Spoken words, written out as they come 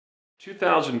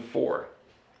2004.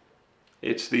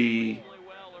 It's the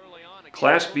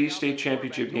Class B state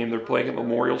championship game. They're playing at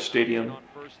Memorial Stadium,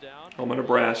 home in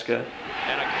Nebraska.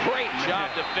 And a great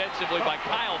job defensively by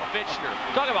Kyle Fitchner.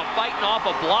 Talk about fighting off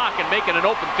a block and making an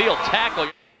open field tackle.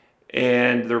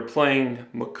 And they're playing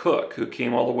McCook, who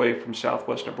came all the way from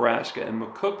southwest Nebraska. And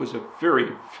McCook was a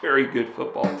very, very good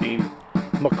football team.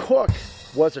 McCook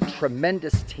was a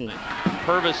tremendous team.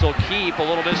 Purvis will keep a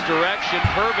little misdirection.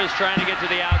 Purvis trying to get to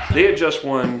the outside. They had just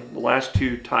won the last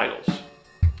 2 titles,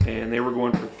 and they were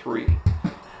going for 3.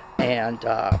 And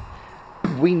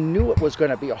we knew it was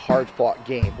going to be a hard-fought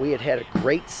game. We had a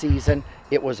great season.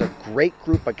 It was a great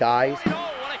group of guys.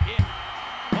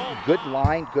 Good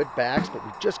line, good backs, but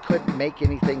we just couldn't make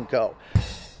anything go.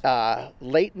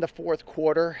 Late in the fourth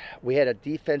quarter, we had a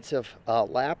defensive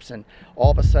lapse, and all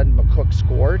of a sudden McCook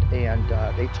scored, and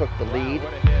they took the lead.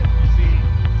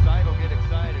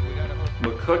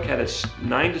 McCook had a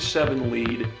 9-7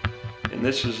 lead, and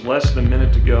this is less than a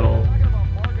minute to go.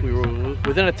 We were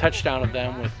within a touchdown of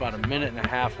them with about a minute and a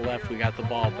half left. We got the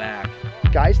ball back.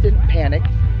 Guys didn't panic.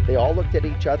 They all looked at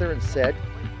each other and said,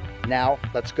 now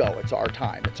let's go. It's our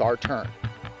time. It's our turn.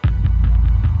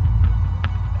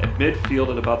 At midfield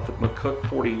at about the McCook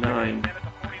 49,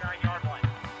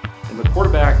 and the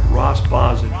quarterback, Ross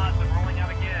Bozin,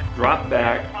 dropped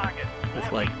back.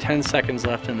 With like 10 seconds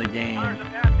left in the game.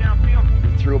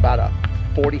 We threw about a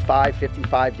 45,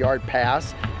 55-yard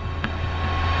pass.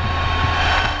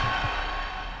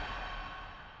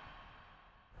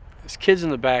 As kids in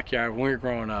the backyard, when we were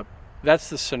growing up, that's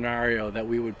the scenario that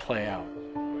we would play out.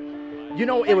 You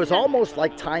know, it was almost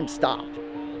like time stopped.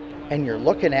 And you're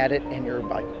looking at it and you're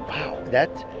like, wow,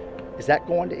 is that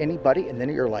going to anybody? And then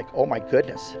you're like, oh my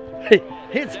goodness,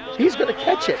 he's going to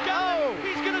catch it.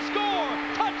 He's going to score.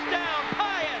 Touchdown,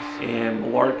 Pius. And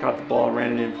Millard caught the ball and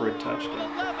ran it in for a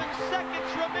touchdown. 11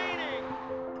 seconds remaining.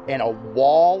 And a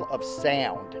wall of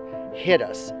sound hit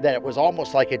us that it was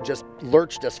almost like it just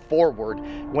lurched us forward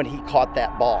when he caught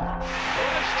that ball.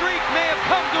 The streak may have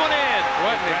come to an end.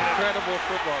 What an incredible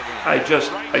football game.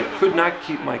 I could not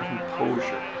keep my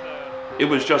composure. It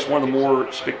was just one of the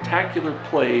more spectacular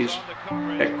plays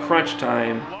at crunch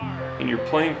time, and you're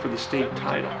playing for the state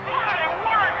title. It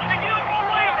worked! Can you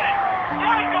believe it?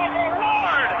 Michael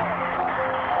Millard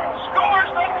scores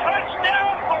the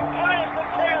touchdown for Pius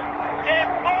X and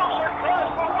balls across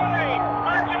the lane.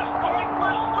 We're just going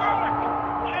for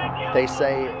struck. They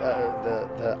say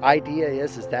the idea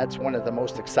is that's one of the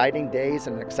most exciting days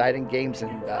and exciting games in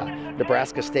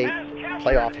Nebraska State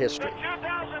playoff history.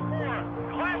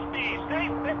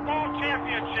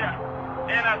 Championship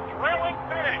and a thrilling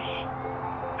finish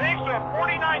thanks to a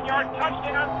 49-yard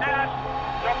touchdown pass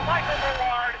to Michael Millard.